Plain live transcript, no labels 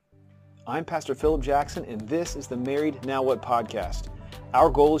I'm Pastor Philip Jackson, and this is the Married Now What podcast. Our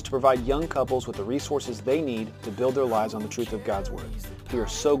goal is to provide young couples with the resources they need to build their lives on the truth of God's Word. We are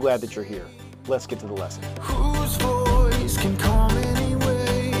so glad that you're here. Let's get to the lesson. Whose voice can calm any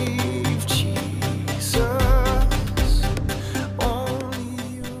wave, Jesus?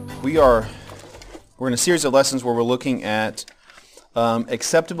 We're in a series of lessons where we're looking at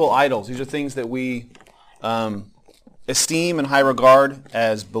acceptable idols. These are things that we esteem and high regard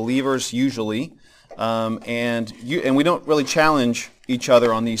as believers usually, and we don't really challenge each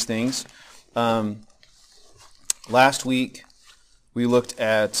other on these things. Last week we looked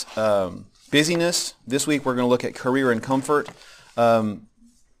at busyness. This week we're going to look at career and comfort.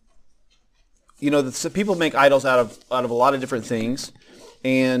 People make idols out of a lot of different things,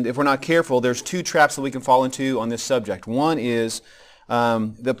 and if we're not careful, there's two traps that we can fall into on this subject. One is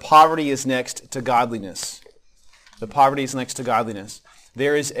the poverty is next to godliness. The poverty is next to godliness.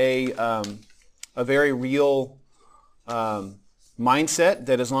 There is a very real mindset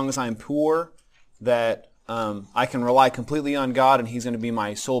that as long as I'm poor, that I can rely completely on God and He's going to be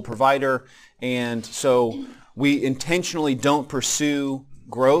my sole provider. And so we intentionally don't pursue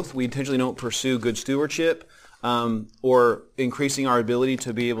growth. We intentionally don't pursue good stewardship or increasing our ability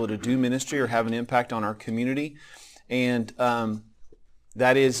to be able to do ministry or have an impact on our community. And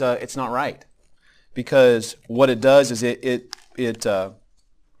that is, it's not right. Because what it does is it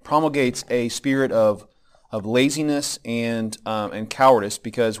promulgates a spirit of laziness and cowardice,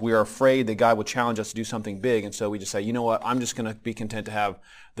 because we are afraid that God will challenge us to do something big, and so we just say, you know what, I'm just going to be content to have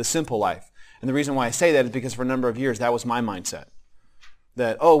the simple life. And the reason why I say that is because for a number of years that was my mindset.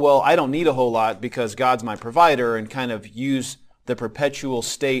 That, I don't need a whole lot because God's my provider, and kind of use the perpetual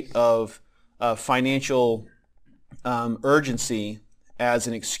state of financial urgency as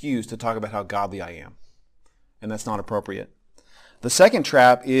an excuse to talk about how godly I am. And that's not appropriate. The second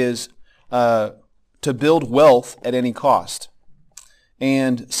trap is to build wealth at any cost.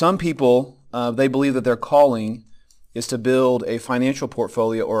 And some people, they believe that their calling is to build a financial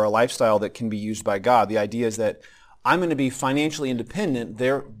portfolio or a lifestyle that can be used by God. The idea is that I'm going to be financially independent.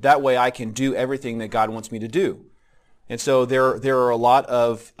 That way I can do everything that God wants me to do. And so there are a lot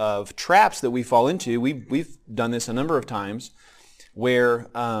of traps that we fall into. We've done this a number of times, where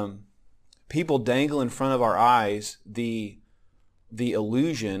people dangle in front of our eyes the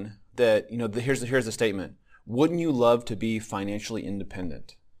illusion that, here's the statement: wouldn't you love to be financially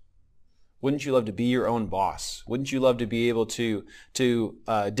independent? Wouldn't you love to be your own boss? Wouldn't you love to be able to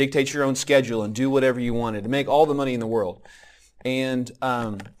dictate your own schedule and do whatever you wanted, to make all the money in the world? And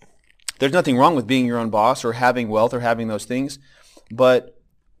there's nothing wrong with being your own boss or having wealth or having those things, but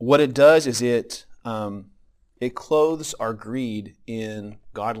what it does is it clothes our greed in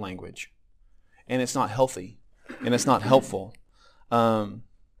God language, and it's not healthy, and it's not helpful,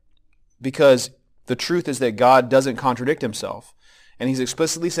 because the truth is that God doesn't contradict Himself, and He's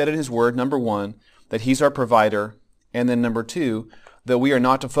explicitly said in His Word, number one, that He's our provider, and then number two, that we are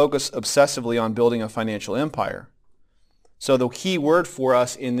not to focus obsessively on building a financial empire. So the key word for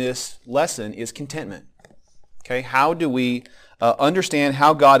us in this lesson is contentment. Okay, how do we understand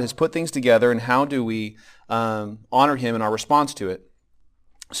how God has put things together, and how do we honor Him in our response to it?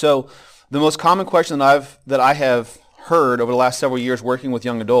 So the most common question that I have heard over the last several years working with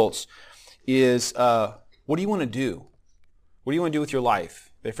young adults is, what do you want to do? What do you want to do with your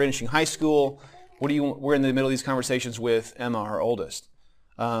life? They're finishing high school. We're in the middle of these conversations with Emma, our oldest.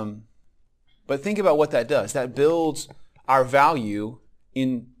 But think about what that does. That builds our value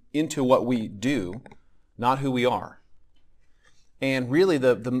into what we do, not who we are. And really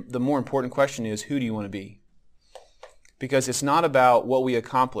the more important question is, who do you want to be? Because it's not about what we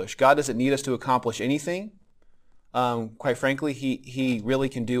accomplish. God doesn't need us to accomplish anything. Quite frankly, He really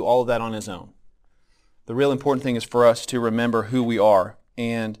can do all of that on His own. The real important thing is for us to remember who we are.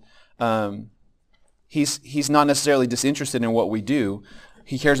 And He's not necessarily disinterested in what we do.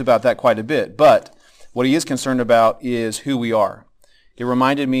 He cares about that quite a bit. But what He is concerned about is who we are. It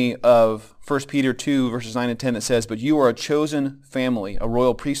reminded me of 1 Peter 2, verses 9 and 10 that says, "But you are a chosen family, a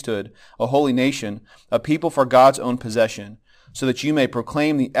royal priesthood, a holy nation, a people for God's own possession, so that you may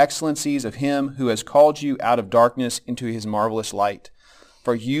proclaim the excellencies of Him who has called you out of darkness into His marvelous light.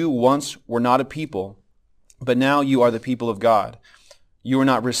 For you once were not a people, but now you are the people of God. You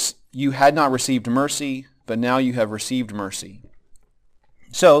had not received mercy, but now you have received mercy."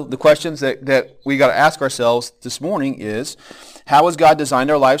 So the questions that we got to ask ourselves this morning is, how has God designed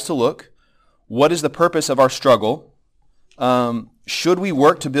our lives to look? What is the purpose of our struggle? Should we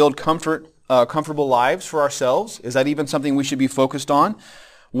work to build comfortable lives for ourselves? Is that even something we should be focused on?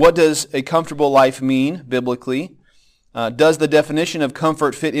 What does a comfortable life mean biblically? Does the definition of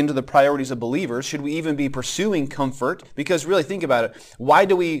comfort fit into the priorities of believers? Should we even be pursuing comfort? Because really think about it. Why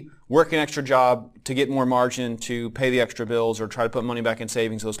do we work an extra job to get more margin, to pay the extra bills, or try to put money back in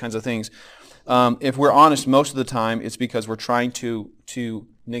savings, those kinds of things? If we're honest, most of the time it's because we're trying to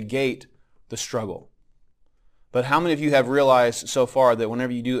negate the struggle. But how many of you have realized so far that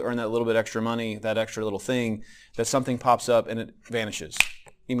whenever you do earn that little bit extra money, that extra little thing, that something pops up and it vanishes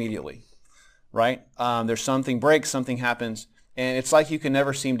immediately? Right? There's something breaks, something happens, and it's like you can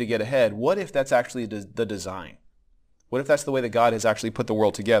never seem to get ahead. What if that's actually the design? What if that's the way that God has actually put the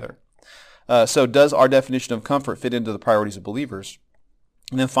world together? So does our definition of comfort fit into the priorities of believers?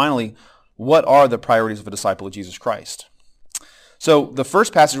 And then finally, what are the priorities of a disciple of Jesus Christ? So the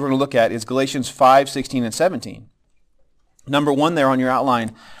first passage we're going to look at is Galatians 5, 16, and 17. Number one there on your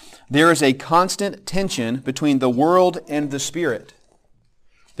outline, there is a constant tension between the world and the Spirit.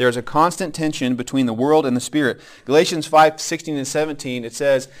 There is a constant tension between the world and the Spirit. Galatians 5, 16 and 17, it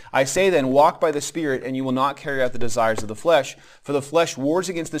says, I say then, walk by the Spirit, and you will not carry out the desires of the flesh. For the flesh wars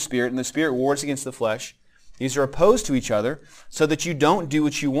against the Spirit, and the Spirit wars against the flesh. These are opposed to each other, so that you don't do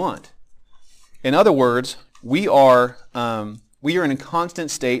what you want. In other words, we are in a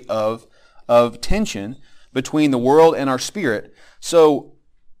constant state of tension between the world and our spirit. So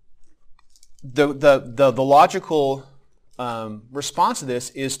the logical response to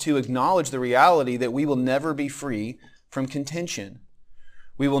this is to acknowledge the reality that we will never be free from contention.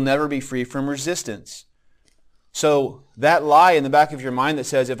 We will never be free from resistance. So that lie in the back of your mind that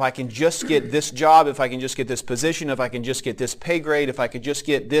says, if I can just get this job, if I can just get this position, if I can just get this pay grade, if I could just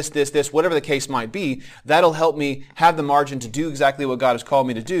get this, whatever the case might be, that'll help me have the margin to do exactly what God has called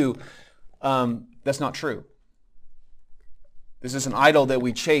me to do. That's not true. This is an idol that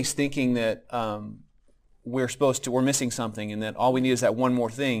we chase thinking that we're missing something and that all we need is that one more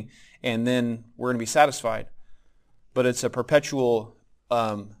thing and then we're going to be satisfied. But it's a perpetual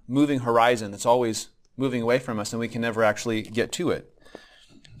moving horizon that's always moving away from us and we can never actually get to it.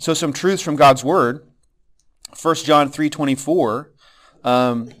 So some truths from God's Word. 1 John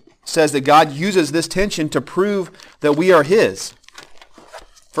 3:24 says that God uses this tension to prove that we are His.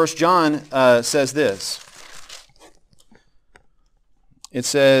 1 John says this. It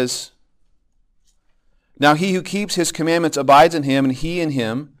says, now he who keeps His commandments abides in Him, and He in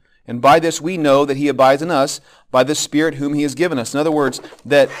him. And by this we know that He abides in us, by the Spirit whom He has given us. In other words,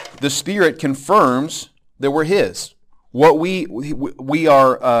 that the Spirit confirms that we're His. What we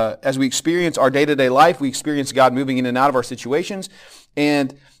are, as we experience our day-to-day life, we experience God moving in and out of our situations.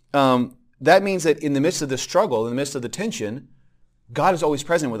 And that means that in the midst of the struggle, in the midst of the tension, God is always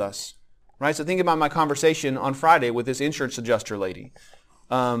present with us. Right? So think about my conversation on Friday with this insurance adjuster lady.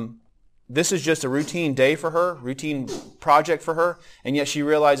 This is just a routine day for her, routine project for her, and yet she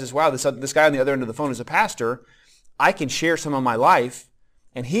realizes, wow, this guy on the other end of the phone is a pastor. I can share some of my life,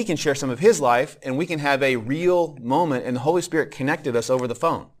 and he can share some of his life, and we can have a real moment, and the Holy Spirit connected us over the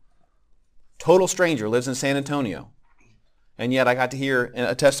phone. Total stranger, lives in San Antonio, and yet I got to hear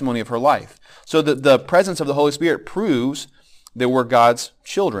a testimony of her life. So the presence of the Holy Spirit proves that we're God's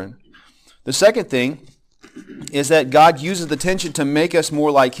children. The second thing is that God uses the tension to make us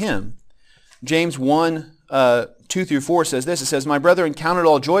more like Him. James 1, 2 through 4 says this. It says, my brethren, count it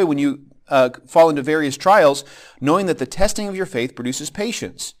all joy when you fall into various trials, knowing that the testing of your faith produces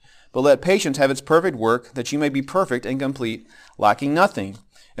patience. But let patience have its perfect work, that you may be perfect and complete, lacking nothing.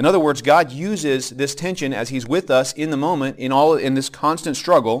 In other words, God uses this tension as He's with us in the moment, in this constant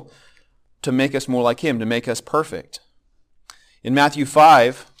struggle, to make us more like Him, to make us perfect. In Matthew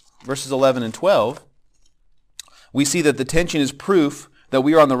 5, verses 11 and 12, we see that the tension is proof that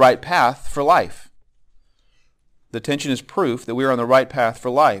we are on the right path for life. The tension is proof that we are on the right path for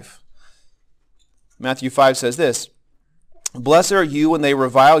life. Matthew 5 says this, blessed are you when they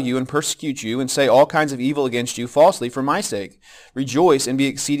revile you and persecute you and say all kinds of evil against you falsely for my sake. Rejoice and be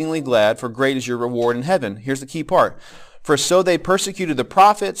exceedingly glad, for great is your reward in heaven. Here's the key part. For so they persecuted the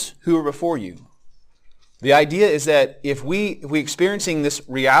prophets who were before you. The idea is that if we experiencing this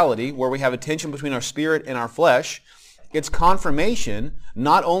reality where we have a tension between our spirit and our flesh, it's confirmation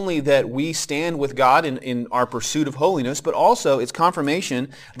not only that we stand with God in our pursuit of holiness, but also it's confirmation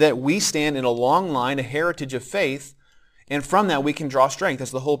that we stand in a long line, a heritage of faith, and from that we can draw strength.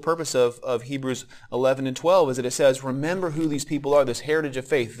 That's the whole purpose of Hebrews 11 and 12, is that it says, remember who these people are, this heritage of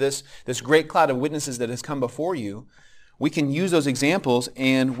faith, this great cloud of witnesses that has come before you. We can use those examples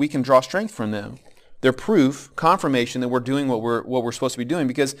and we can draw strength from them. They're proof, confirmation that we're doing what we're supposed to be doing,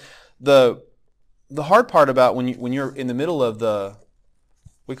 because the hard part about when you're in the middle of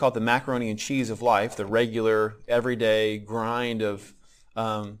we call it the macaroni and cheese of life, the regular, everyday grind of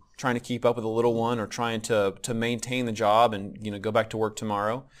trying to keep up with a little one or trying to maintain the job and go back to work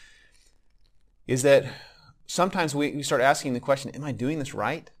tomorrow, is that sometimes we start asking the question, am I doing this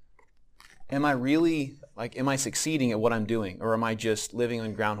right? Am I succeeding at what I'm doing? Or am I just living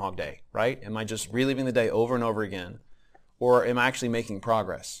on Groundhog Day, right? Am I just reliving the day over and over again? Or am I actually making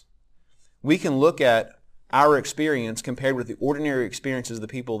progress? We can look at our experience compared with the ordinary experiences of the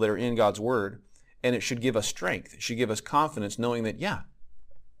people that are in God's Word, and it should give us strength. It should give us confidence knowing that,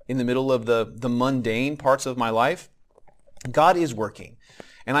 in the middle of the mundane parts of my life, God is working.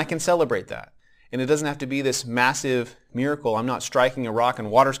 And I can celebrate that. And it doesn't have to be this massive miracle. I'm not striking a rock and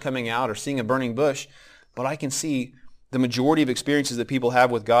water's coming out or seeing a burning bush, but I can see the majority of experiences that people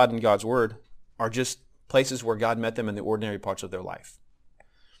have with God and God's Word are just places where God met them in the ordinary parts of their life.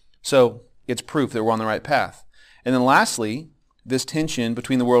 So it's proof that we're on the right path. And then lastly, this tension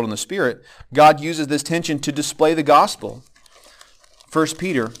between the world and the Spirit, God uses this tension to display the gospel. 1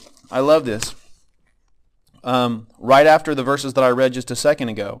 Peter, I love this. Right after the verses that I read just a second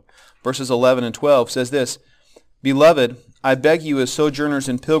ago, verses 11 and 12 says this, Beloved, I beg you as sojourners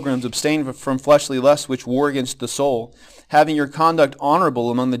and pilgrims, abstain from fleshly lusts which war against the soul, having your conduct honorable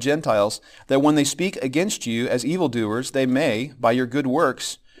among the Gentiles, that when they speak against you as evildoers, they may, by your good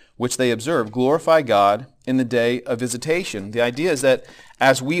works, which they observe, glorify God in the day of visitation. The idea is that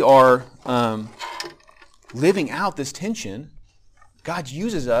as we are living out this tension, God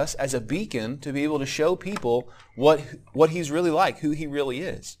uses us as a beacon to be able to show people what He's really like, who He really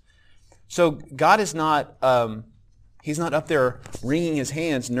is. So God is not, He's not up there wringing His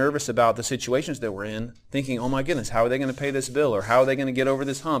hands, nervous about the situations that we're in, thinking, oh my goodness, how are they going to pay this bill? Or how are they going to get over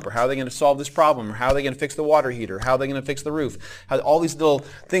this hump? Or how are they going to solve this problem? Or how are they going to fix the water heater? How are they going to fix the roof? All these little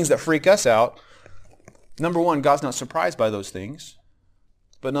things that freak us out. Number one, God's not surprised by those things.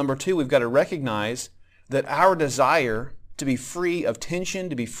 But number two, we've got to recognize that our desire to be free of tension,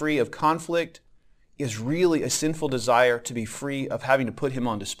 to be free of conflict, is really a sinful desire to be free of having to put Him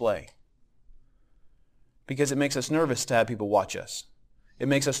on display. Because it makes us nervous to have people watch us. It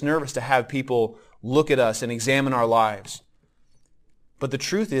makes us nervous to have people look at us and examine our lives. But the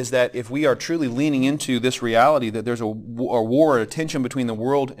truth is that if we are truly leaning into this reality that there's a war, a tension between the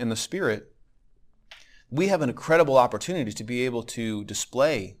world and the Spirit, we have an incredible opportunity to be able to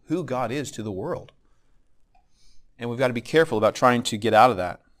display who God is to the world. And we've got to be careful about trying to get out of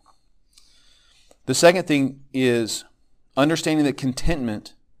that. The second thing is understanding that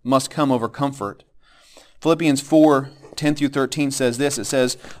contentment must come over comfort. Philippians 4:10 through 13 says this. It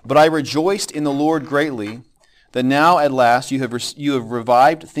says, But I rejoiced in the Lord greatly, that now at last you have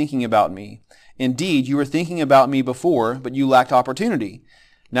revived thinking about me. Indeed, you were thinking about me before, but you lacked opportunity.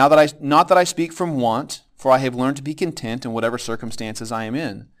 Not that I speak from want, for I have learned to be content in whatever circumstances I am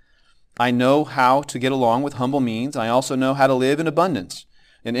in. I know how to get along with humble means. I also know how to live in abundance.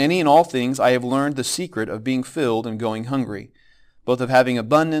 In any and all things I have learned the secret of being filled and going hungry, both of having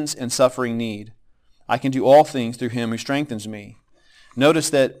abundance and suffering need. I can do all things through Him who strengthens me. Notice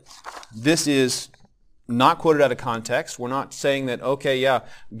that this is not quoted out of context. We're not saying that,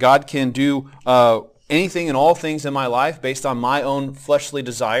 God can do anything and all things in my life based on my own fleshly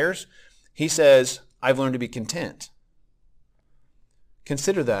desires. He says, I've learned to be content.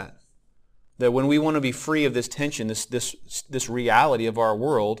 Consider that when we want to be free of this tension, this reality of our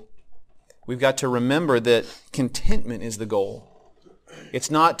world, we've got to remember that contentment is the goal.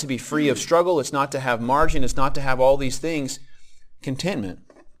 It's not to be free of struggle. It's not to have margin. It's not to have all these things. Contentment.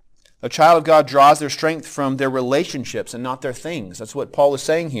 A child of God draws their strength from their relationships and not their things. That's what Paul is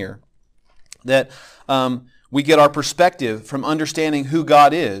saying here. That we get our perspective from understanding who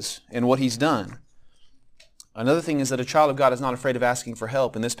God is and what He's done. Another thing is that a child of God is not afraid of asking for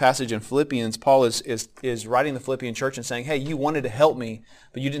help. In this passage in Philippians, Paul is writing the Philippian church and saying, hey, you wanted to help me,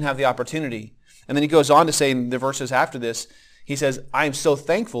 but you didn't have the opportunity. And then he goes on to say in the verses after this, he says, I am so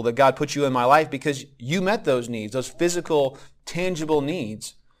thankful that God put you in my life because you met those needs, those physical, tangible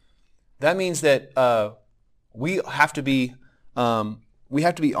needs. That means that we have to be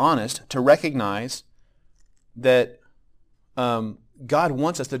honest to recognize that God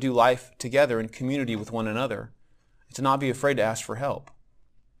wants us to do life together in community with one another, and to not be afraid to ask for help.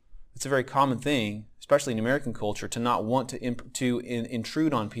 It's a very common thing, especially in American culture, to not want to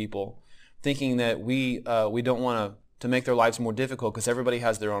intrude on people, thinking that we don't want to make their lives more difficult because everybody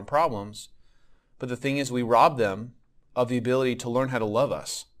has their own problems. But the thing is, we rob them of the ability to learn how to love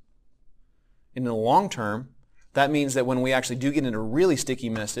us. In the long term, that means that when we actually do get into really sticky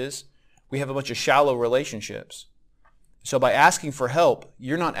messes, we have a bunch of shallow relationships. So by asking for help,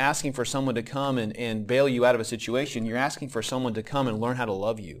 you're not asking for someone to come and bail you out of a situation. You're asking for someone to come and learn how to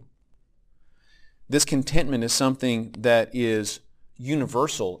love you. This contentment is something that is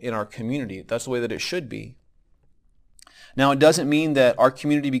universal in our community. That's the way that it should be. Now, it doesn't mean that our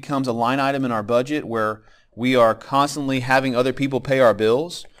community becomes a line item in our budget where we are constantly having other people pay our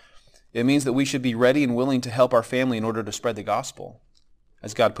bills. It means that we should be ready and willing to help our family in order to spread the gospel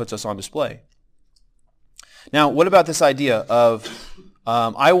as God puts us on display. Now, what about this idea of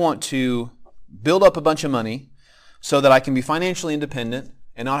I want to build up a bunch of money so that I can be financially independent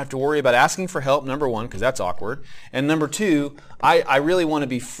and not have to worry about asking for help, number one, because that's awkward. And number two, I really want to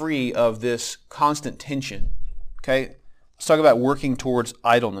be free of this constant tension. Okay? Let's talk about working towards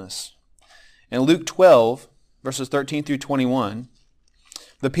idleness. In Luke 12, verses 13 through 21,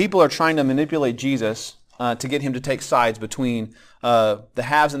 the people are trying to manipulate Jesus to get him to take sides between the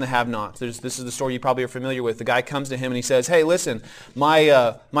haves and the have-nots. This is the story you probably are familiar with. The guy comes to him and he says, hey, listen,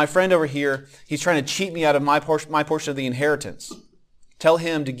 my friend over here, he's trying to cheat me out of my portion of the inheritance. Tell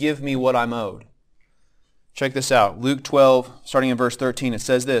him to give me what I'm owed. Check this out. Luke 12, starting in verse 13, it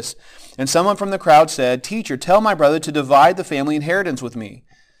says this, and someone from the crowd said, Teacher, tell my brother to divide the family inheritance with me.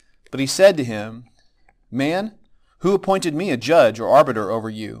 But he said to him, Man, who appointed me a judge or arbiter over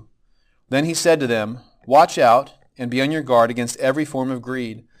you? Then he said to them, Watch out and be on your guard against every form of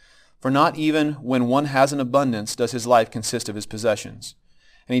greed, for not even when one has an abundance does his life consist of his possessions.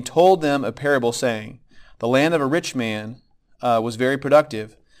 And he told them a parable, saying, The land of a rich man was very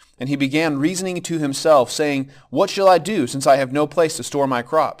productive, and he began reasoning to himself, saying, What shall I do, since I have no place to store my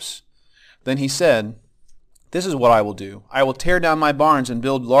crops? Then he said, This is what I will do. I will tear down my barns and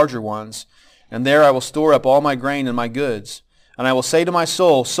build larger ones, and there I will store up all my grain and my goods. And I will say to my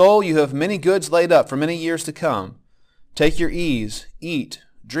soul, Soul, you have many goods laid up for many years to come. Take your ease, eat,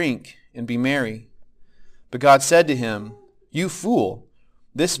 drink, and be merry. But God said to him, You fool,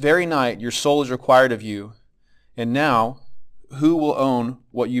 this very night your soul is required of you. And now, who will own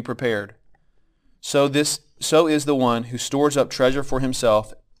what you prepared? So is the one who stores up treasure for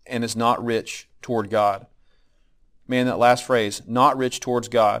himself and is not rich toward God. Man, that last phrase, not rich towards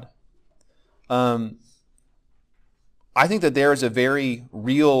God. I think that there is a very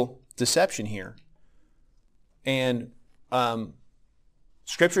real deception here. And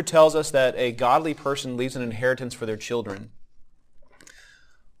Scripture tells us that a godly person leaves an inheritance for their children.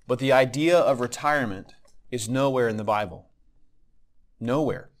 But the idea of retirement is nowhere in the Bible.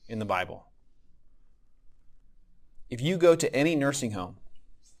 Nowhere in the Bible. If you go to any nursing home,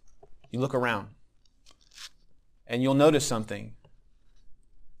 you look around, and you'll notice something.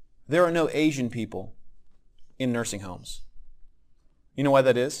 There are no Asian people in nursing homes. You know why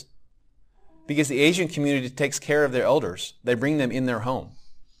that is? Because the Asian community takes care of their elders. They bring them in their home.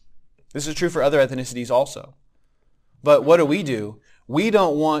 This is true for other ethnicities also. But what do? We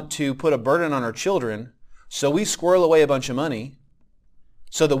don't want to put a burden on our children, so we squirrel away a bunch of money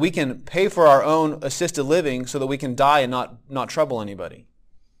so that we can pay for our own assisted living so that we can die and not trouble anybody.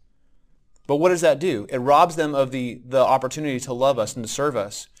 But what does that do? It robs them of the opportunity to love us and to serve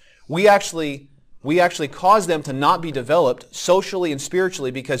us. We actually cause them to not be developed socially and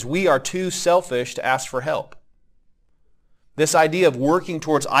spiritually because we are too selfish to ask for help. This idea of working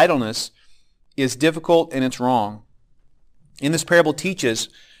towards idleness is difficult and it's wrong. In this parable teaches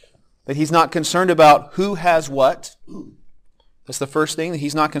that he's not concerned about who has what. That's the first thing, that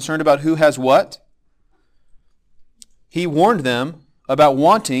he's not concerned about who has what. He warned them about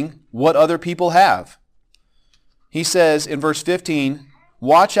wanting what other people have. He says in verse 15,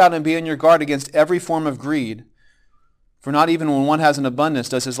 Watch out and be on your guard against every form of greed, for not even when one has an abundance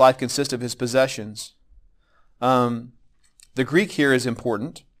does his life consist of his possessions. The Greek here is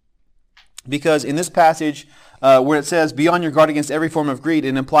important because in this passage where it says, Be on your guard against every form of greed,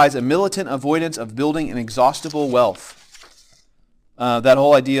 it implies a militant avoidance of building inexhaustible wealth. That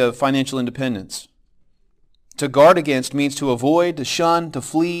whole idea of financial independence. To guard against means to avoid, to shun, to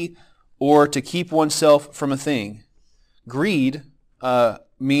flee, or to keep oneself from a thing. Greed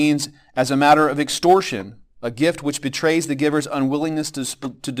means as a matter of extortion, a gift which betrays the giver's unwillingness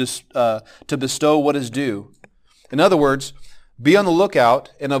to bestow what is due. In other words, be on the lookout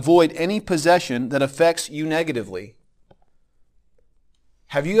and avoid any possession that affects you negatively.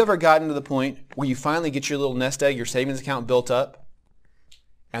 Have you ever gotten to the point where you finally get your little nest egg, your savings account built up,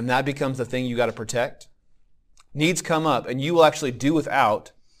 and that becomes the thing you got to protect? Needs come up, and you will actually do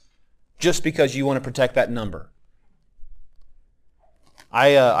without just because you want to protect that number.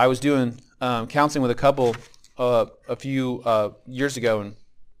 I was doing counseling with a couple a few years ago,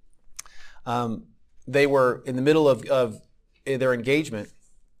 and they were in the middle of their engagement.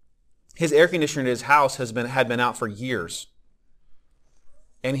 His air conditioner in his house had been out for years,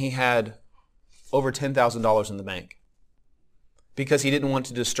 and he had over $10,000 in the bank. Because he didn't want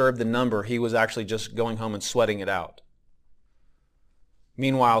to disturb the number, he was actually just going home and sweating it out.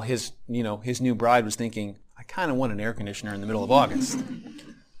 Meanwhile, his new bride was thinking, I kind of want an air conditioner in the middle of August,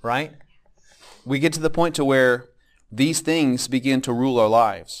 right? We get to the point to where these things begin to rule our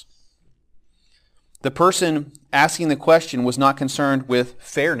lives. The person asking the question was not concerned with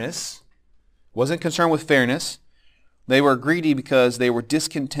fairness, wasn't concerned with fairness. They were greedy because they were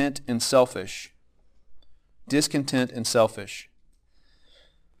discontent and selfish. Discontent and selfish.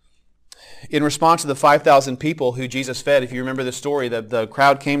 In response to the 5,000 people who Jesus fed, if you remember the story, the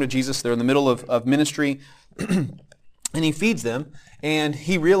crowd came to Jesus, they're in the middle of ministry, and he feeds them, and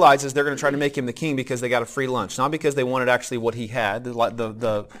he realizes they're going to try to make him the king because they got a free lunch. Not because they wanted actually what he had,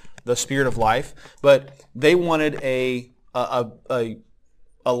 the spirit of life, but they wanted a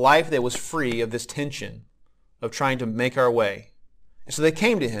life that was free of this tension of trying to make our way. And so they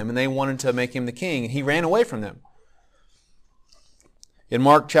came to him and they wanted to make him the king, and he ran away from them. In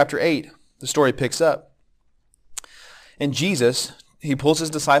Mark chapter 8, the story picks up. And Jesus, he pulls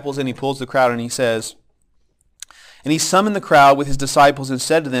his disciples in, he pulls the crowd, and he says, and he summoned the crowd with his disciples and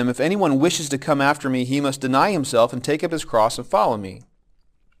said to them, if anyone wishes to come after me, he must deny himself and take up his cross and follow me.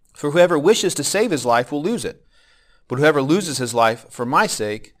 For whoever wishes to save his life will lose it. But whoever loses his life for my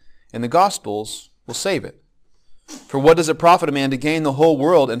sake and the gospel's will save it. For what does it profit a man to gain the whole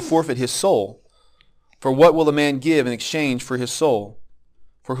world and forfeit his soul? For what will a man give in exchange for his soul?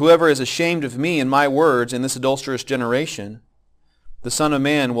 For whoever is ashamed of me and my words in this adulterous generation, the Son of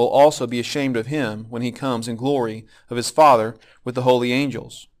Man will also be ashamed of him when he comes in glory of his Father with the holy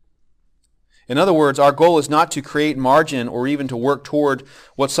angels. In other words, our goal is not to create margin or even to work toward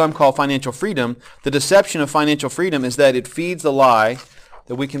what some call financial freedom. The deception of financial freedom is that it feeds the lie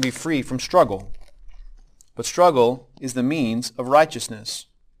that we can be free from struggle. But struggle is the means of righteousness.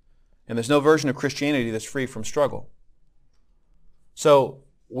 And there's no version of Christianity that's free from struggle. So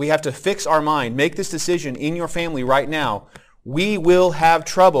we have to fix our mind. Make this decision in your family right now. We will have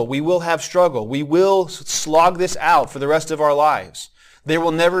trouble. We will have struggle. We will slog this out for the rest of our lives. There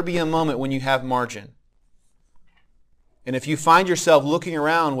will never be a moment when you have margin. And if you find yourself looking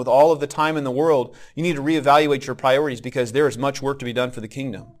around with all of the time in the world, you need to reevaluate your priorities because there is much work to be done for the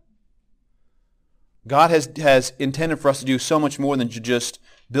kingdom. God has intended for us to do so much more than to just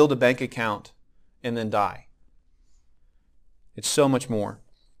build a bank account and then die. It's so much more.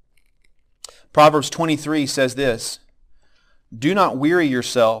 Proverbs 23 says this, do not weary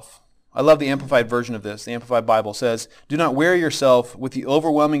yourself. I love the Amplified version of this. The Amplified Bible says, do not weary yourself with the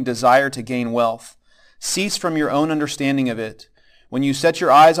overwhelming desire to gain wealth. Cease from your own understanding of it. When you set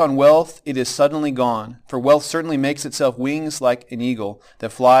your eyes on wealth, it is suddenly gone. For wealth certainly makes itself wings like an eagle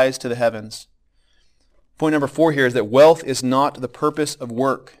that flies to the heavens. Point number 4 here is that wealth is not the purpose of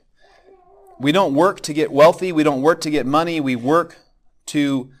work. We don't work to get wealthy. We don't work to get money. We work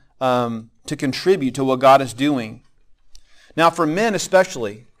to contribute to what God is doing. Now for men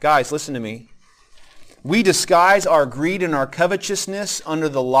especially, guys, listen to me. We disguise our greed and our covetousness under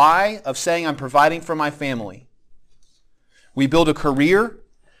the lie of saying I'm providing for my family. We build a career.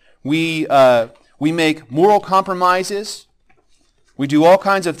 We make moral compromises. We do all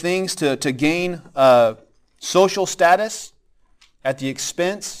kinds of things to gain social status at the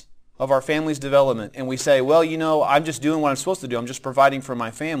expense of our family's development. And we say, well, I'm just doing what I'm supposed to do. I'm just providing for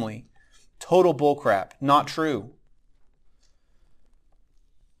my family. Total bullcrap. Not true.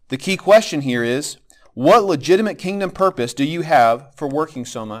 The key question here is, what legitimate kingdom purpose do you have for working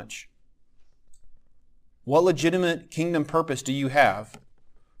so much? What legitimate kingdom purpose do you have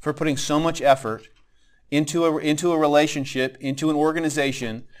for putting so much effort into a relationship, into an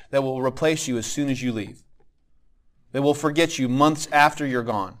organization that will replace you as soon as you leave? That will forget you months after you're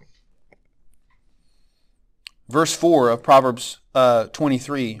gone. Verse 4 of Proverbs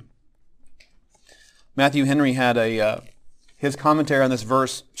 23. Matthew Henry had his commentary on this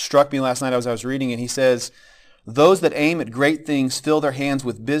verse struck me last night as I was reading, and he says, those that aim at great things fill their hands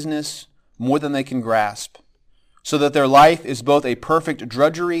with business more than they can grasp, so that their life is both a perfect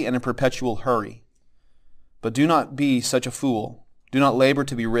drudgery and a perpetual hurry. But do not be such a fool. Do not labor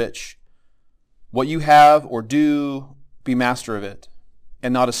to be rich. What you have or do, be master of it,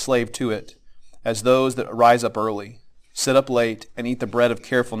 and not a slave to it, as those that rise up early, sit up late, and eat the bread of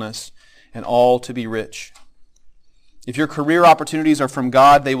carefulness, and all to be rich. If your career opportunities are from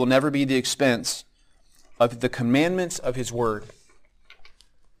God, they will never be at the expense of the commandments of His Word.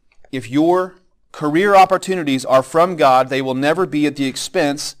 If your career opportunities are from God, they will never be at the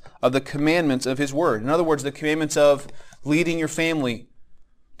expense of the commandments of His Word. In other words, the commandments of leading your family,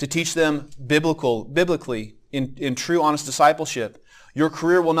 to teach them biblically in true, honest discipleship. Your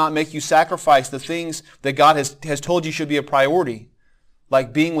career will not make you sacrifice the things that God has told you should be a priority,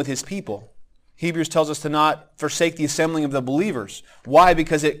 like being with His people. Hebrews tells us to not forsake the assembling of the believers. Why?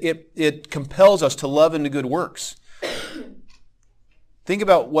 Because it compels us to love and to good works. Think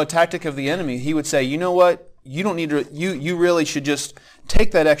about what tactic of the enemy. He would say, you know what? You don't need to. You really should just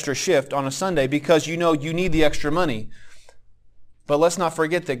take that extra shift on a Sunday because you know you need the extra money. But let's not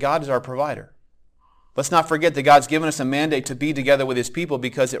forget that God is our provider. Let's not forget that God's given us a mandate to be together with His people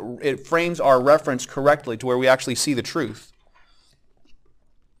because it frames our reference correctly to where we actually see the truth.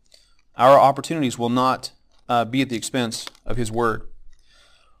 Our opportunities will not be at the expense of His Word.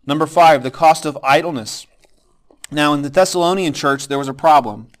 Number 5, the cost of idleness. Now, in the Thessalonian church, there was a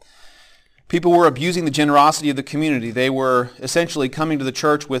problem. People were abusing the generosity of the community. They were essentially coming to the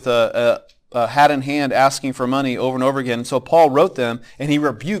church with a hat in hand asking for money over and over again. And so Paul wrote them, and he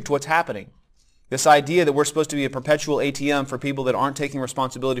rebuked what's happening. This idea that we're supposed to be a perpetual ATM for people that aren't taking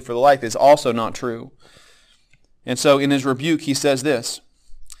responsibility for the life is also not true. And so in his rebuke, he says this,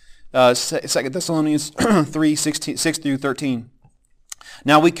 2 Thessalonians 3, 6 through 13.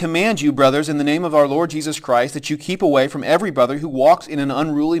 Now we command you, brothers, in the name of our Lord Jesus Christ, that you keep away from every brother who walks in an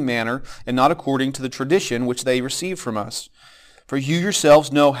unruly manner and not according to the tradition which they received from us. For you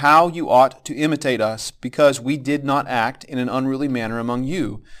yourselves know how you ought to imitate us, because we did not act in an unruly manner among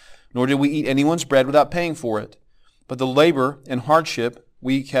you, nor did we eat anyone's bread without paying for it. But the labor and hardship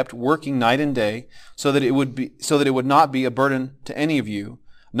we kept working night and day, so that it would not be a burden to any of you,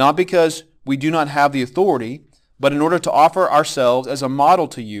 not because we do not have the authority, but in order to offer ourselves as a model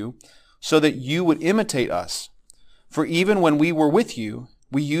to you, so that you would imitate us. For even when we were with you,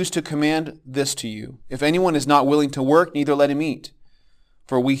 we used to command this to you: if anyone is not willing to work, neither let him eat.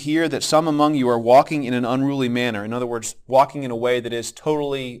 For we hear that some among you are walking in an unruly manner. In other words, walking in a way that is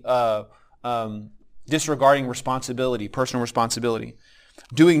totally disregarding responsibility, personal responsibility,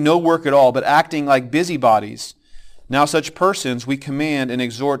 doing no work at all, but acting like busybodies. Now such persons we command and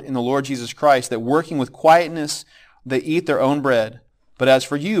exhort in the Lord Jesus Christ, that working with quietness they eat their own bread. But as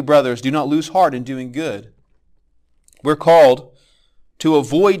for you, brothers, do not lose heart in doing good. We're called to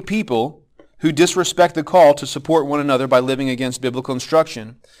avoid people who disrespect the call to support one another by living against biblical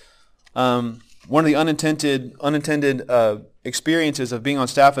instruction. One of the unintended experiences of being on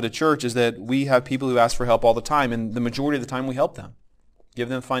staff at a church is that we have people who ask for help all the time, and the majority of the time we help them. Give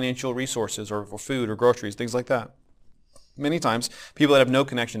them financial resources or food or groceries, things like that. Many times, people that have no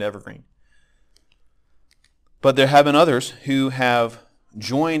connection to Evergreen. But there have been others who have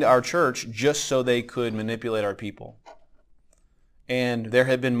joined our church just so they could manipulate our people. And there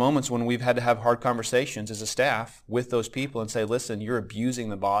have been moments when we've had to have hard conversations as a staff with those people and say, listen, you're abusing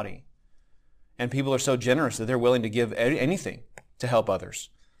the body. And people are so generous that they're willing to give anything to help others.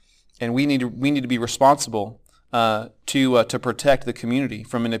 And we need to be responsible to protect the community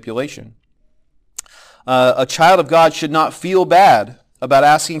from manipulation. A child of God should not feel bad about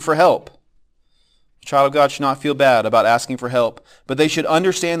asking for help. A child of God should not feel bad about asking for help, but they should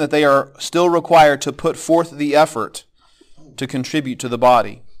understand that they are still required to put forth the effort to contribute to the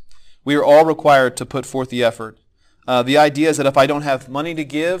body. We are all required to put forth the effort. The idea is that if I don't have money to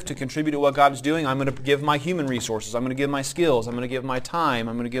give to contribute to what God is doing, I'm going to give my human resources. I'm going to give my skills. I'm going to give my time.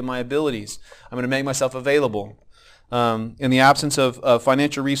 I'm going to give my abilities. I'm going to make myself available. In the absence of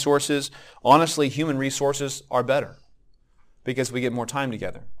financial resources, honestly, human resources are better because we get more time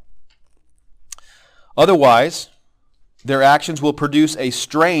together. Otherwise, their actions will produce a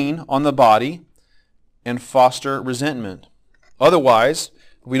strain on the body and foster resentment. Otherwise,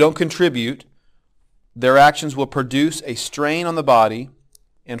 if we don't contribute, their actions will produce a strain on the body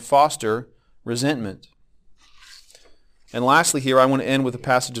and foster resentment. And lastly here, I want to end with a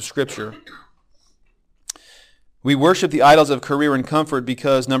passage of Scripture. We worship the idols of career and comfort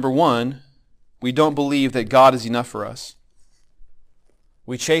because, number one, we don't believe that God is enough for us.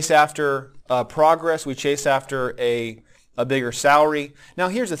 We chase after progress. We chase after a bigger salary. Now,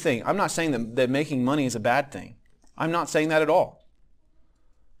 here's the thing. I'm not saying that making money is a bad thing. I'm not saying that at all.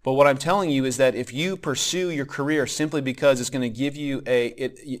 But what I'm telling you is that if you pursue your career simply because it's going to give you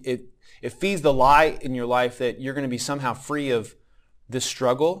it feeds the lie in your life that you're going to be somehow free of this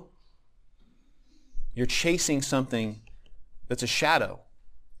struggle, you're chasing something that's a shadow.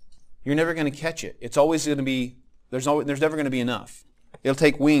 You're never going to catch it. It's always going to be, there's never going to be enough. It'll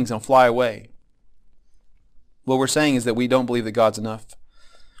take wings and fly away. What we're saying is that we don't believe that God's enough.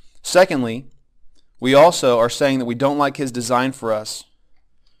 Secondly, we also are saying that we don't like His design for us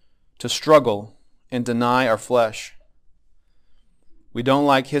to struggle and deny our flesh. We don't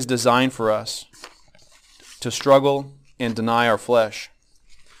like His design for us to struggle and deny our flesh.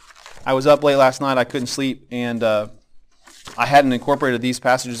 I was up late last night. I couldn't sleep, and I hadn't incorporated these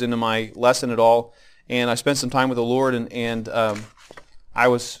passages into my lesson at all. And I spent some time with the Lord, and I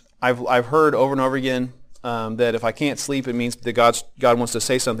was I've heard over and over again that if I can't sleep, it means that God wants to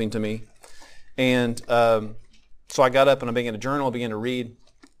say something to me. And so I got up and I began to journal, I began to read.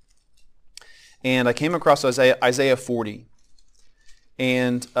 And I came across Isaiah 40.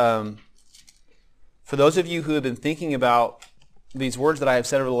 And for those of you who have been thinking about these words that I have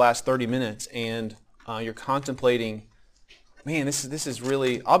said over the last 30 minutes and you're contemplating, man, this is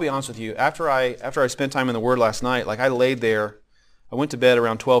really, I'll be honest with you, after I spent time in the Word last night, like I laid there, I went to bed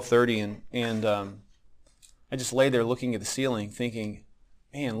around 12:30 and I just laid there looking at the ceiling thinking,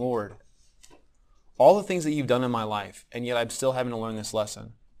 man, Lord, all the things that you've done in my life, and yet I'm still having to learn this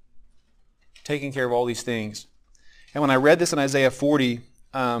lesson. Taking care of all these things. And when I read this in Isaiah 40,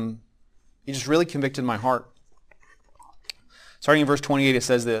 it just really convicted my heart. Starting in verse 28, it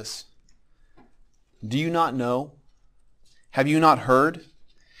says this, "Do you not know? Have you not heard?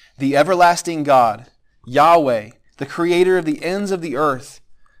 The everlasting God, Yahweh, the creator of the ends of the earth,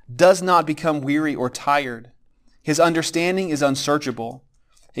 does not become weary or tired. His understanding is unsearchable.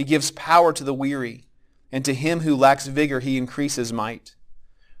 He gives power to the weary, and to him who lacks vigor he increases might.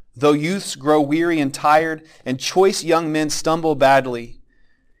 Though youths grow weary and tired, and choice young men stumble badly,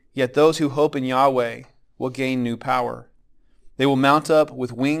 yet those who hope in Yahweh will gain new power. They will mount up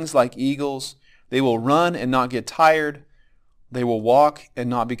with wings like eagles. They will run and not get tired. They will walk and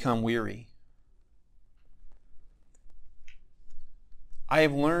not become weary." I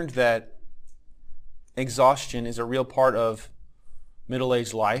have learned that exhaustion is a real part of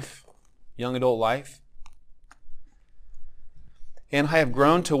middle-aged life, young adult life. And I have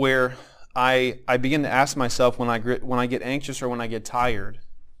grown to where I begin to ask myself when I get anxious or when I get tired,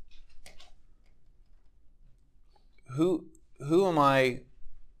 who am I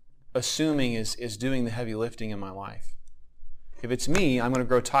assuming is doing the heavy lifting in my life? If it's me, I'm going to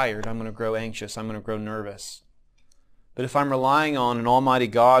grow tired, I'm going to grow anxious, I'm going to grow nervous. But if I'm relying on an almighty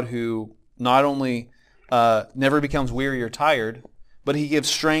God who not only never becomes weary or tired, but he gives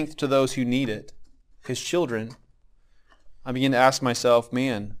strength to those who need it, his children, I begin to ask myself,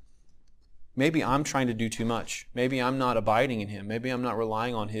 man, maybe I'm trying to do too much. Maybe I'm not abiding in him. Maybe I'm not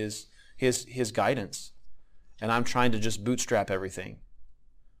relying on his guidance. And I'm trying to just bootstrap everything.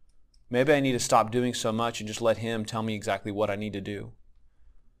 Maybe I need to stop doing so much and just let him tell me exactly what I need to do.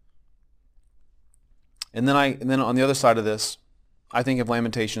 And then on the other side of this, I think of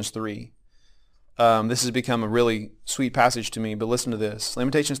Lamentations 3. This has become a really sweet passage to me, but listen to this.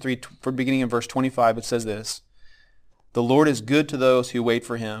 Lamentations 3, for beginning in verse 25, it says this, "The Lord is good to those who wait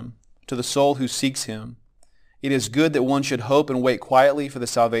for him, to the soul who seeks him. It is good that one should hope and wait quietly for the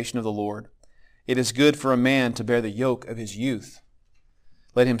salvation of the Lord. It is good for a man to bear the yoke of his youth.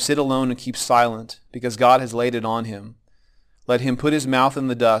 Let him sit alone and keep silent, because God has laid it on him. Let him put his mouth in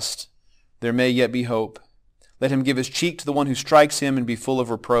the dust. There may yet be hope. Let him give his cheek to the one who strikes him and be full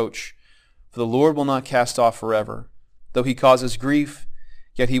of reproach. For the Lord will not cast off forever. Though he causes grief,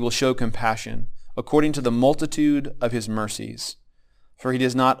 yet he will show compassion, according to the multitude of his mercies. For he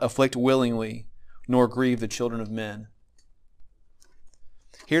does not afflict willingly, nor grieve the children of men."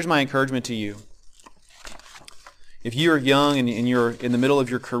 Here's my encouragement to you. If you are young and you're in the middle of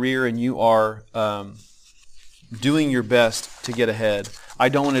your career and you are doing your best to get ahead, I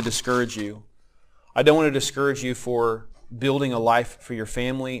don't want to discourage you. I don't want to discourage you for building a life for your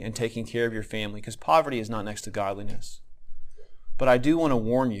family and taking care of your family, because poverty is not next to godliness. But I do want to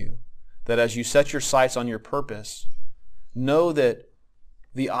warn you that as you set your sights on your purpose, know that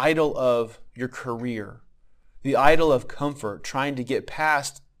the idol of your career, the idol of comfort, trying to get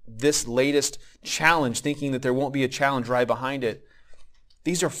past this latest challenge, thinking that there won't be a challenge right behind it,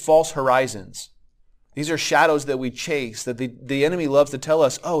 these are false horizons. These are shadows that we chase, that the enemy loves to tell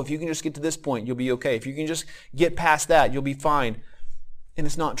us, oh, if you can just get to this point, you'll be okay. If you can just get past that, you'll be fine. And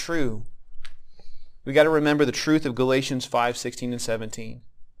it's not true. We got to remember the truth of Galatians 5:16 and 17.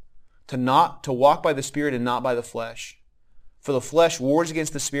 To walk by the Spirit and not by the flesh. For the flesh wars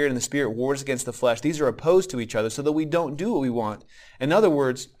against the Spirit and the Spirit wars against the flesh. These are opposed to each other so that we don't do what we want. In other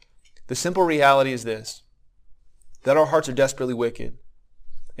words, the simple reality is this, that our hearts are desperately wicked.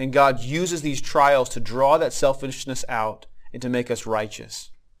 And God uses these trials to draw that selfishness out and to make us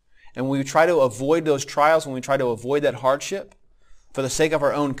righteous. And when we try to avoid those trials, when we try to avoid that hardship, for the sake of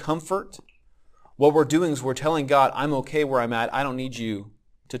our own comfort, what we're doing is we're telling God, I'm okay where I'm at. I don't need you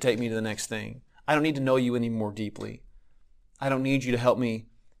to take me to the next thing. I don't need to know you any more deeply. I don't need you to help me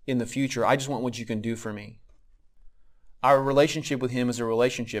in the future. I just want what you can do for me. Our relationship with him is a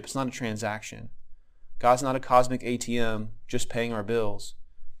relationship. It's not a transaction. God's not a cosmic ATM just paying our bills.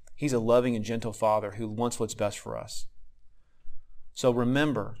 He's a loving and gentle Father who wants what's best for us. So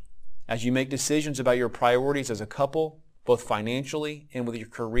remember, as you make decisions about your priorities as a couple, both financially and with your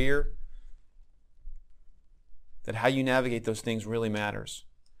career, that how you navigate those things really matters.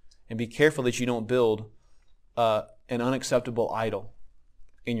 And be careful that you don't build an unacceptable idol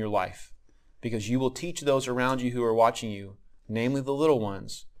in your life, because you will teach those around you who are watching you, namely the little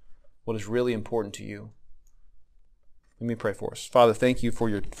ones, what is really important to you. Let me pray for us. Father, thank you for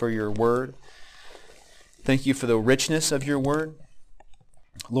your word. Thank you for the richness of your word.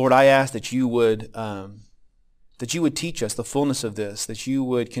 Lord, I ask that you would teach us the fullness of this, that you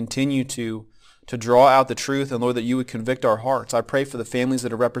would continue to draw out the truth, and Lord, that you would convict our hearts. I pray for the families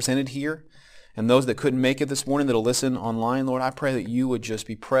that are represented here and those that couldn't make it this morning that will listen online. Lord, I pray that you would just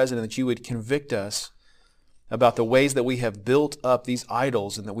be present and that you would convict us about the ways that we have built up these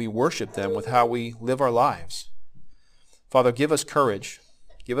idols and that we worship them with how we live our lives. Father, give us courage.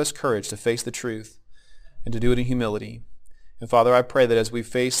 Give us courage to face the truth and to do it in humility. And Father, I pray that as we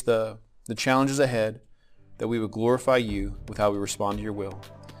face the challenges ahead, that we would glorify you with how we respond to your will.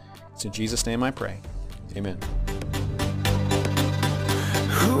 It's in Jesus' name I pray. Amen.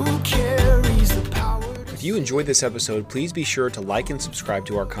 Who carries the power? If you enjoyed this episode, please be sure to like and subscribe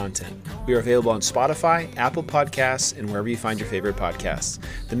to our content. We are available on Spotify, Apple Podcasts, and wherever you find your favorite podcasts.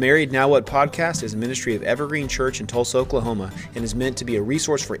 The Married Now What podcast is a ministry of Evergreen Church in Tulsa, Oklahoma, and is meant to be a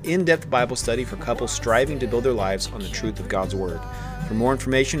resource for in-depth Bible study for couples striving to build their lives on the truth of God's Word. For more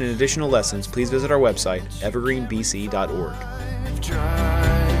information and additional lessons, please visit our website, evergreenbc.org.